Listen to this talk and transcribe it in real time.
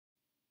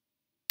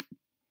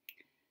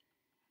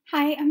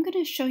Hi, I'm going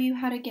to show you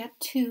how to get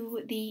to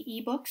the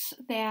ebooks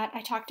that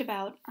I talked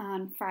about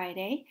on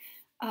Friday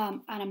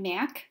on a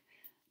Mac.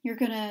 You're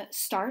going to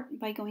start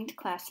by going to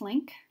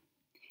ClassLink.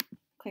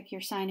 Click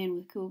your sign in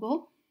with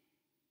Google.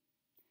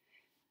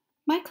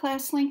 My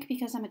ClassLink,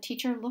 because I'm a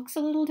teacher, looks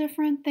a little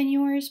different than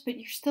yours, but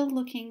you're still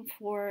looking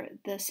for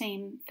the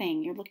same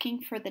thing. You're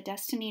looking for the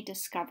Destiny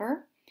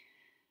Discover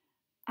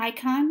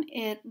icon.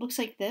 It looks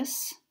like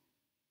this.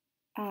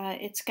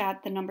 It's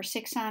got the number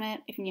 6 on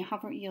it. If you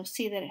hover, you'll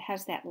see that it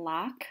has that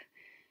lock.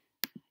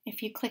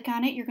 If you click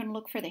on it, you're going to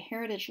look for the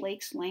Heritage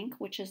Lakes link,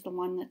 which is the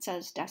one that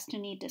says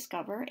Destiny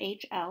Discover,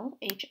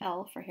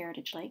 HL for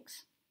Heritage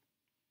Lakes.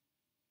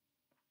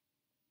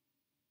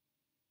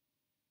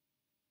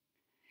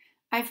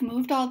 I've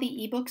moved all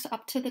the ebooks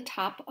up to the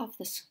top of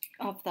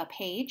the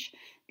page.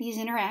 These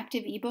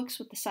interactive ebooks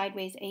with the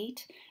sideways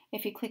 8.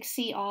 If you click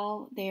See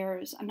All,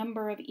 there's a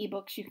number of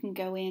ebooks you can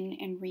go in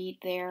and read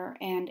there,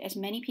 and as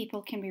many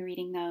people can be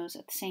reading those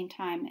at the same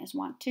time as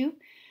want to.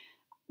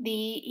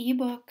 The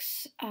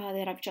ebooks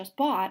that I've just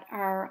bought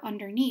are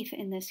underneath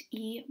in this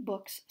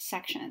ebooks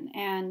section,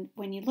 and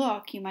when you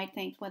look, you might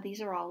think, well,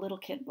 these are all little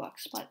kid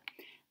books, but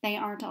they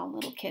aren't all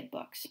little kid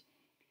books.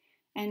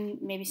 And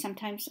maybe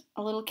sometimes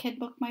a little kid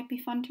book might be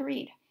fun to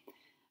read.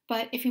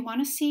 But if you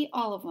want to see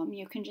all of them,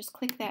 you can just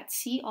click that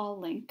See All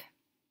link,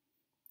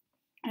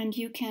 and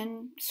you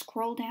can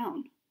scroll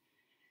down.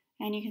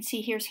 And you can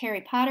see here's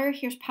Harry Potter,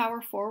 here's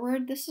Power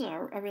Forward. This is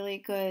a really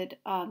good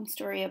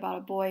story about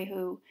a boy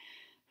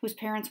whose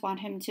parents want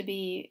him to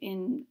be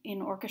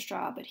in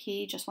orchestra, but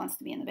he just wants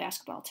to be in the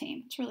basketball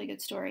team. It's a really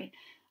good story.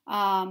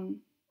 A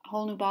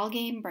Whole New Ball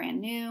Game,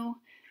 brand new.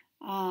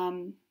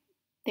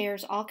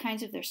 There's all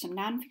kinds of, there's some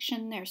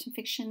nonfiction, there's some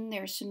fiction,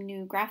 there's some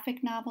new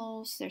graphic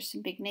novels, there's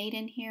some Big Nate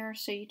in here,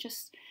 so you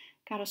just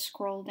gotta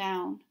scroll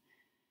down.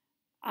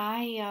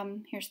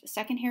 Here's the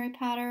second Harry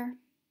Potter,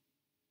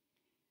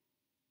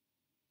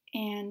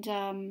 and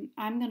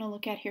I'm gonna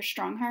look at here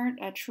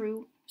Strongheart, a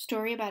true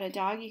story about a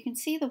dog. You can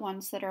see the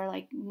ones that are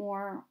like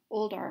more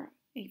older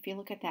if you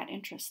look at that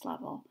interest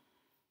level.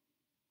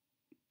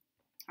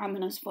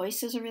 Ominous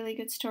Voice is a really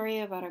good story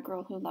about a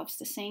girl who loves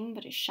to sing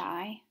but is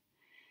shy.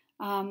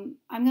 I'm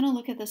going to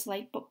look at this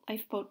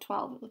Lifeboat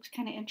 12. It looks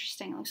kind of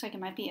interesting. It looks like it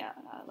might be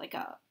like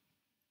a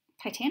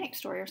Titanic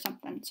story or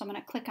something. So I'm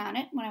going to click on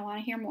it when I want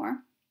to hear more.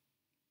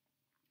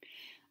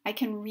 I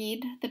can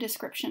read the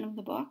description of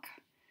the book.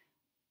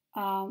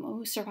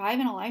 Who survive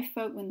in a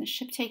lifeboat when the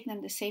ship taking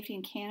them to safety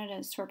in Canada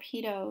is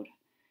torpedoed.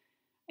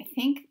 I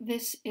think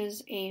this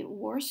is a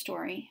war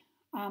story.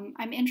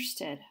 I'm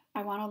interested.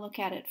 I want to look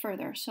at it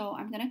further. So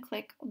I'm going to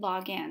click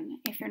Log In.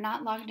 If you're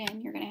not logged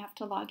in, you're going to have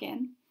to log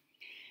in.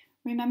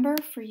 Remember,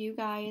 for you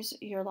guys,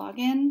 your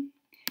login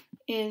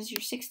is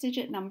your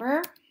 6-digit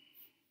number,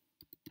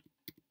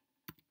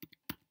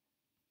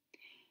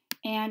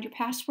 and your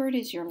password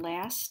is your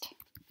last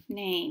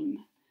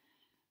name.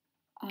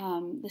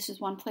 This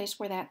is one place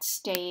where that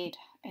stayed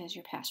as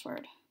your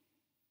password.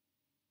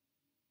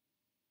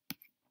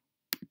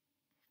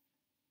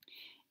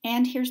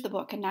 And here's the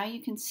book, and now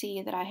you can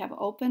see that I have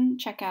open,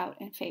 checkout,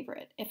 and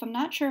favorite. If I'm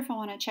not sure if I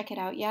want to check it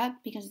out yet,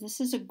 because this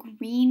is a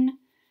green,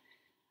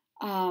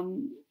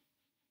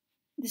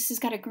 this has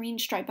got a green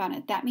stripe on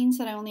it. That means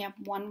that I only have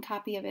one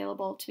copy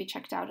available to be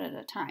checked out at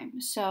a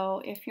time.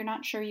 So if you're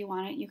not sure you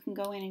want it, you can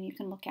go in and you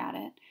can look at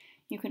it.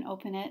 You can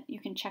open it, you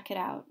can check it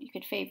out, you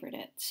could favorite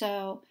it.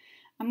 So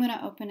I'm going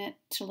to open it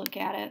to look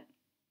at it.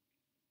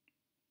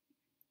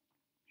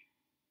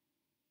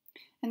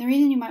 And the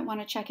reason you might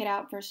want to check it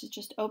out versus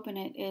just open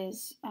it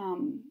is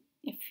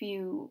if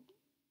you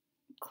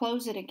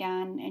close it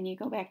again and you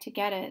go back to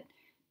get it,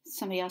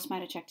 somebody else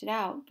might have checked it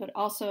out. But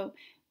also,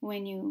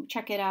 when you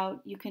check it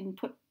out, you can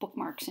put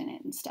bookmarks in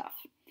it and stuff.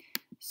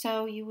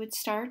 So you would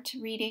start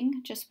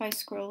reading just by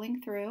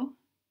scrolling through.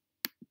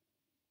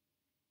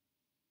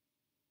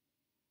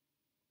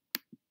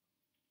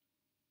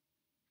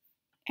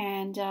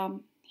 And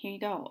here you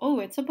go. Oh,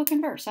 it's a book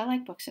in verse. I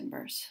like books in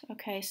verse.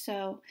 Okay,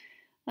 so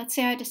let's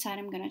say I decide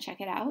I'm going to check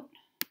it out.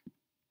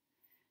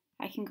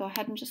 I can go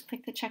ahead and just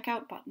click the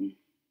checkout button.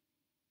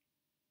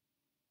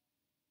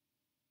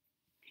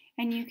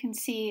 And you can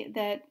see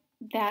that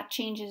that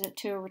changes it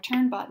to a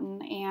return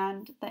button,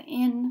 and the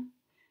in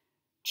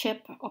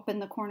chip up in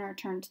the corner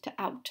turns to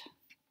out.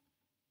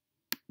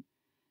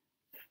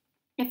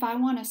 If I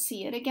want to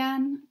see it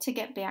again to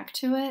get back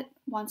to it,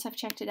 once I've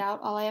checked it out,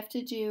 all I have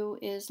to do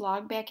is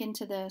log back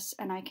into this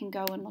and I can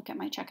go and look at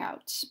my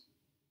checkouts.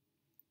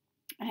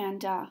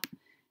 And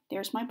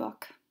there's my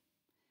book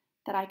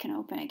that I can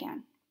open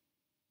again.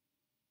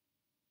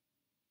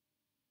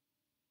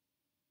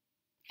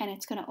 And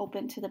it's going to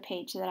open to the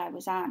page that I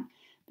was on.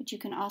 But you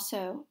can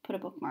also put a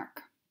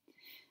bookmark.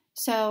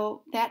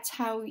 So that's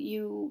how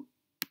you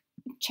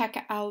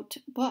check out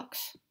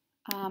books.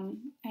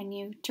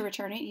 And to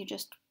return it, you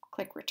just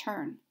click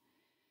Return.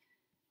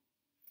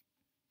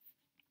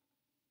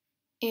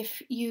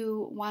 If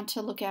you want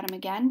to look at them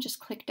again, just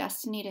click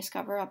Destiny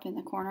Discover up in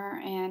the corner,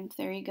 and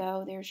there you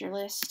go. There's your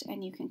list,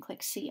 and you can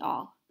click See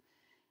All.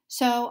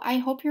 So I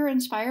hope you're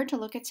inspired to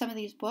look at some of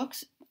these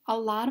books. A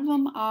lot of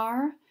them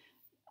are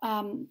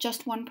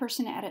just one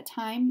person at a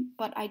time,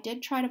 but I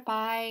did try to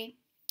buy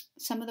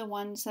some of the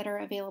ones that are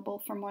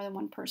available for more than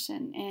one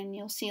person, and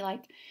you'll see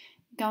like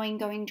Going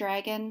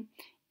Dragon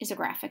is a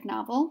graphic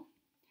novel.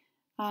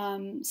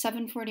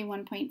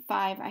 741.5,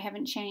 I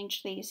haven't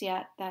changed these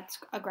yet, that's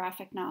a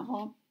graphic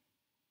novel.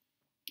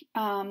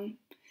 The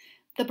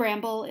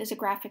Bramble is a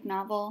graphic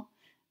novel,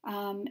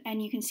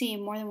 and you can see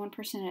more than one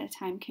person at a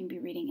time can be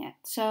reading it.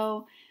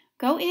 So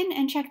go in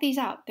and check these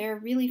out. They're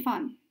really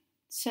fun.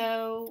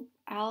 So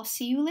I'll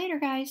see you later,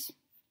 guys.